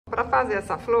Para fazer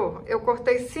essa flor, eu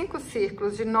cortei 5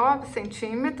 círculos de 9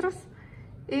 centímetros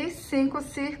e 5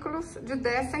 círculos de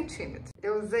 10 centímetros.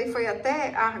 Eu usei, foi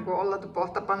até a argola do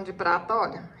porta-pano de prata,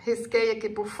 olha. Risquei aqui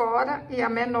por fora e a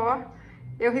menor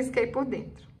eu risquei por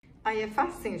dentro. Aí é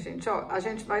facinho, gente, ó. A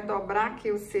gente vai dobrar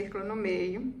aqui o círculo no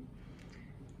meio.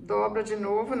 Dobra de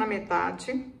novo na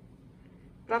metade,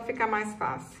 para ficar mais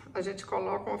fácil. A gente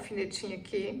coloca um alfinetinho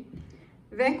aqui,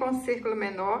 vem com o círculo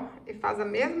menor e faz a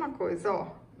mesma coisa,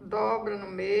 ó. Dobra no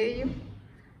meio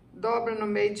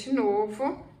de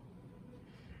novo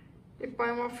e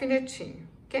põe um alfinetinho.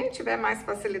 Quem tiver mais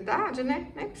facilidade,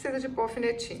 né, nem precisa de pôr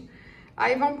alfinetinho.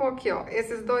 Aí vamos pôr aqui, ó,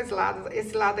 esses dois lados,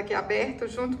 esse lado aqui aberto,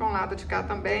 junto com o lado de cá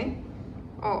também,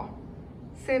 ó.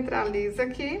 Centraliza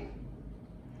aqui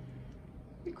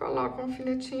e coloca um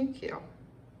alfinetinho aqui, ó.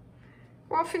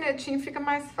 O alfinetinho fica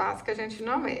mais fácil, que a gente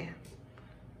não erra.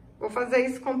 Vou fazer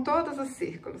isso com todos os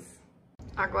círculos.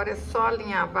 Agora é só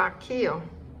alinhavar aqui, ó,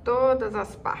 todas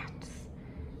as partes.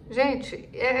 Gente,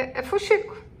 é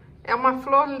fuxico. É uma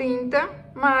flor linda,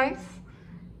 mas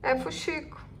é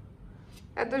fuxico.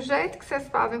 É do jeito que vocês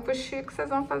fazem fuxico, vocês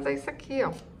vão fazer isso aqui,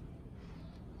 ó.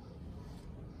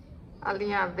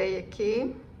 Alinhavei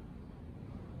aqui.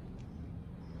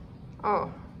 Ó,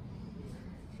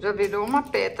 já virou uma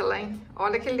pétala, hein?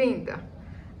 Olha que linda.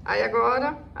 Aí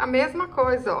agora, a mesma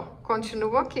coisa, ó.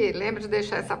 Continua aqui. Lembra de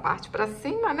deixar essa parte pra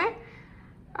cima, né?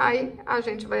 Aí, a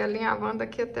gente vai alinhavando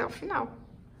aqui até o final.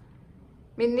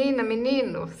 Menina,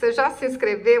 menino, você já se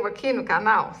inscreveu aqui no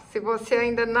canal? Se você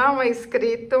ainda não é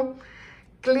inscrito,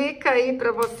 clica aí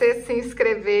pra você se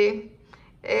inscrever.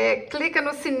 Clica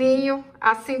no sininho,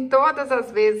 assim todas as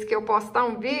vezes que eu postar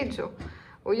um vídeo,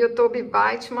 o YouTube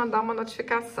vai te mandar uma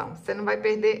notificação. Você não vai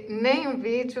perder nenhum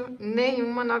vídeo,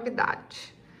 nenhuma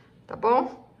novidade, tá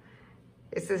bom?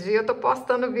 Esses dias eu tô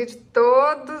postando vídeo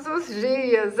todos os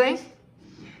dias, hein?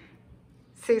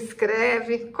 Se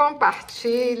inscreve,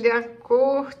 compartilha,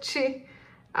 curte.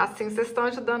 Assim vocês estão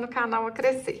ajudando o canal a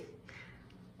crescer.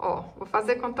 Ó, vou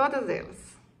fazer com todas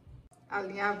elas.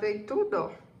 Alinhavei tudo,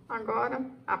 ó. Agora,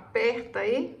 aperta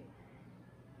aí.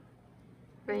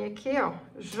 Vem aqui, ó,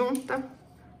 junta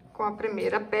com a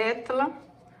primeira pétala.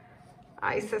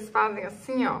 Aí vocês fazem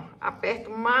assim, ó, aperta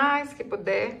o mais que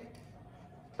puder,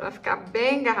 pra ficar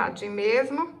bem agarradinho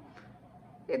mesmo,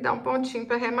 e dá um pontinho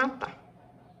pra arrematar.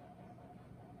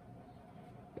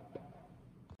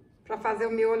 Pra fazer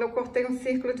o miolo, eu cortei um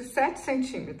círculo de 7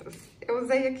 centímetros. Eu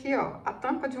usei aqui, ó, a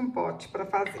tampa de um pote pra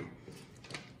fazer.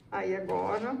 Aí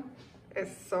agora é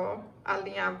só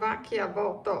alinhavar aqui a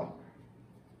volta, ó.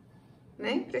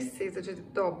 Nem precisa de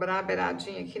dobrar a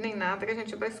beiradinha aqui, nem nada, que a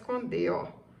gente vai esconder, ó.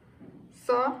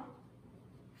 Só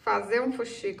fazer um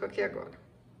fuxico aqui agora.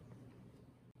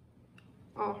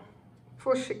 Ó,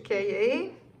 fuxiquei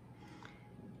aí.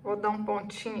 Vou dar um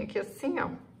pontinho aqui assim, ó.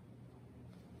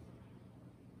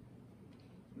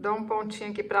 Dá um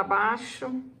pontinho aqui pra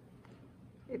baixo.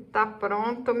 E tá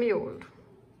pronto o miolo.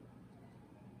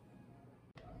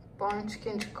 Põe um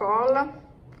tiquinho de cola.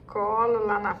 Colo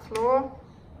lá na flor.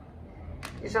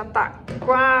 E já tá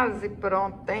quase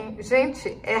pronto, hein?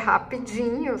 Gente, é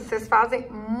rapidinho. Vocês fazem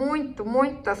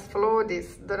muitas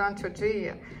flores durante o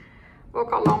dia. Vou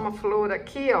colar uma flor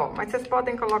aqui, ó. Mas vocês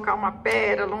podem colocar uma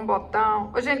pérola, um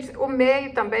botão. Ô, gente, o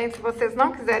meio também, se vocês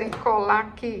não quiserem colar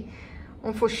aqui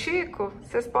um fuxico,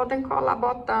 vocês podem colar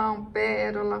botão,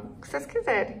 pérola, o que vocês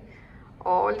quiserem.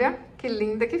 Olha que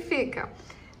linda que fica.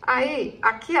 Aí,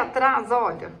 aqui atrás,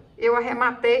 olha, eu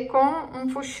arrematei com um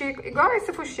fuxico, igual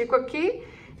esse fuxico aqui,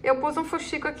 eu pus um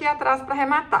fuxico aqui atrás para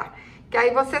arrematar. Que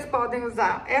aí vocês podem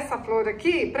usar essa flor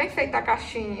aqui para enfeitar a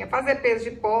caixinha, fazer peso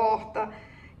de porta,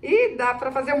 e dá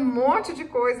para fazer um monte de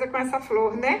coisa com essa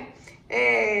flor, né?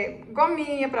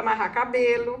 Gominha para amarrar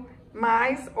cabelo,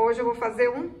 mas hoje eu vou fazer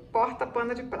um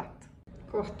porta-pano de prata.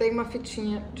 Cortei uma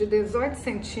fitinha de 18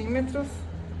 centímetros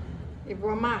e vou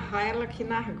amarrar ela aqui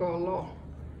na argola, ó.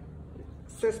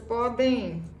 Vocês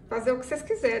podem fazer o que vocês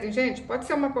quiserem, gente. Pode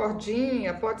ser uma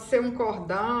cordinha, pode ser um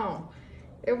cordão.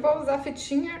 Eu vou usar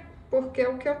fitinha porque é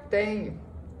o que eu tenho.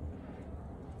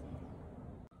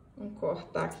 Vamos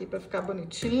cortar aqui para ficar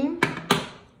bonitinho.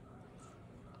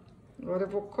 Agora eu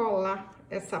vou colar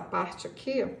essa parte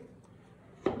aqui,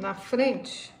 ó, na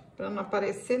frente, para não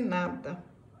aparecer nada.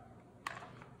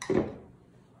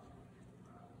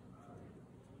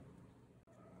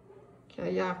 Que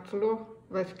aí a flor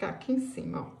vai ficar aqui em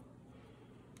cima, ó.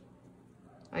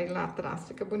 Aí lá atrás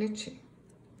fica bonitinho.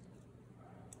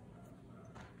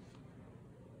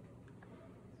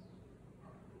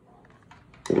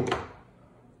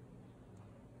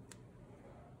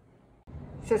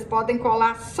 Vocês podem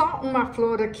colar só uma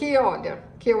flor aqui, olha,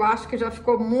 que eu acho que já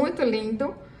ficou muito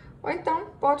lindo. Ou então,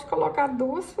 pode colocar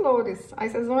 2 flores. Aí,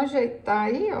 vocês vão ajeitar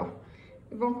aí, ó.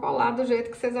 E vão colar do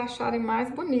jeito que vocês acharem mais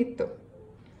bonito.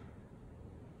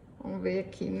 Vamos ver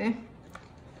aqui, né?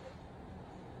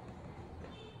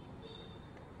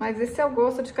 Mas esse é o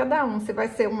gosto de cada um. Se vai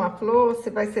ser uma flor, se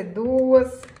vai ser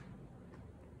 2.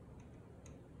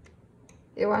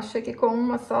 Eu achei que com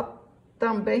uma só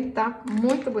também tá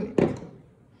muito bonito.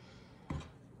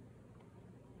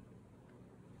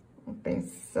 Vamos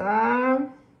pensar.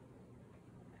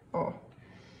 Ó.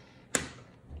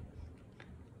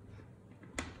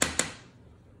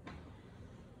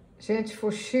 Gente,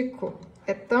 fuxico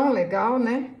é tão legal,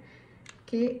 né?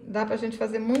 Que dá pra gente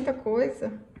fazer muita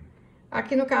coisa.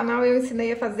 Aqui no canal eu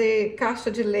ensinei a fazer caixa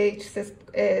de leite,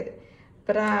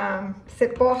 para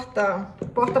ser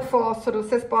porta-fósforo,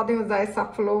 vocês podem usar essa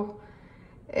flor.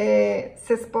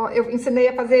 Eu ensinei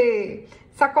a fazer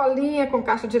sacolinha com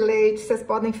caixa de leite, vocês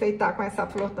podem enfeitar com essa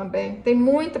flor também. Tem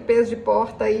muito peso de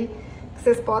porta aí que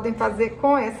vocês podem fazer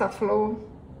com essa flor.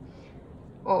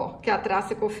 Ó, que atrás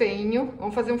ficou feinho.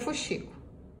 Vamos fazer um fuxico.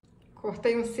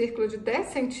 Cortei um círculo de 10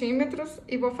 centímetros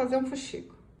e vou fazer um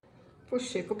fuxico.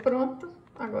 Fuxico pronto.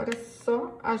 Agora é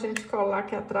só a gente colar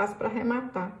aqui atrás para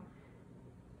arrematar.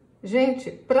 Gente,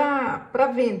 para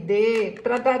vender,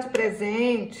 para dar de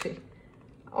presente,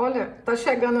 olha, tá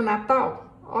chegando o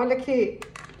Natal, olha que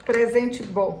presente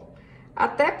bom.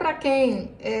 Até para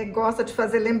quem gosta de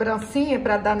fazer lembrancinha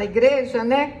para dar na igreja,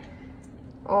 né?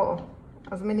 Ó,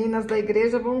 as meninas da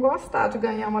igreja vão gostar de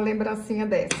ganhar uma lembrancinha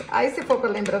dessa. Aí, se for para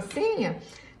lembrancinha,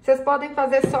 vocês podem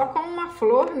fazer só com uma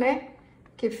flor, né?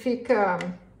 Que fica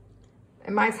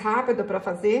mais rápido para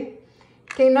fazer.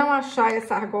 Quem não achar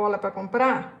essa argola para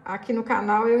comprar, aqui no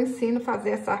canal eu ensino a fazer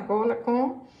essa argola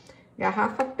com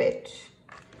garrafa PET.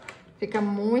 Fica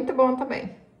muito bom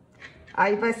também.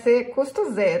 Aí vai ser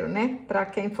custo zero, né? Para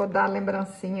quem for dar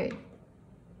lembrancinha aí.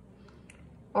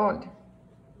 Olha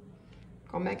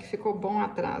como é que ficou bom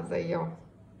atrás aí, ó.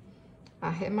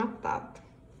 Arrematado.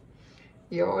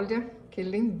 E olha que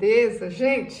lindeza,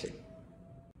 gente.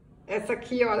 Essa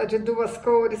aqui, olha, de 2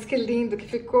 cores, que lindo que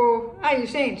ficou. Aí,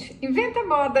 gente, inventa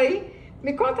moda aí.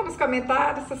 Me conta nos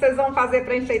comentários se vocês vão fazer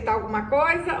para enfeitar alguma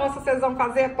coisa ou se vocês vão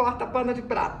fazer porta-pano de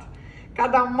prato.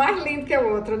 Cada um mais lindo que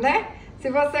o outro, né? Se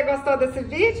você gostou desse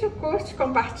vídeo, curte,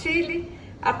 compartilhe.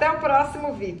 Até o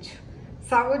próximo vídeo.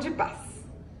 Saúde e paz.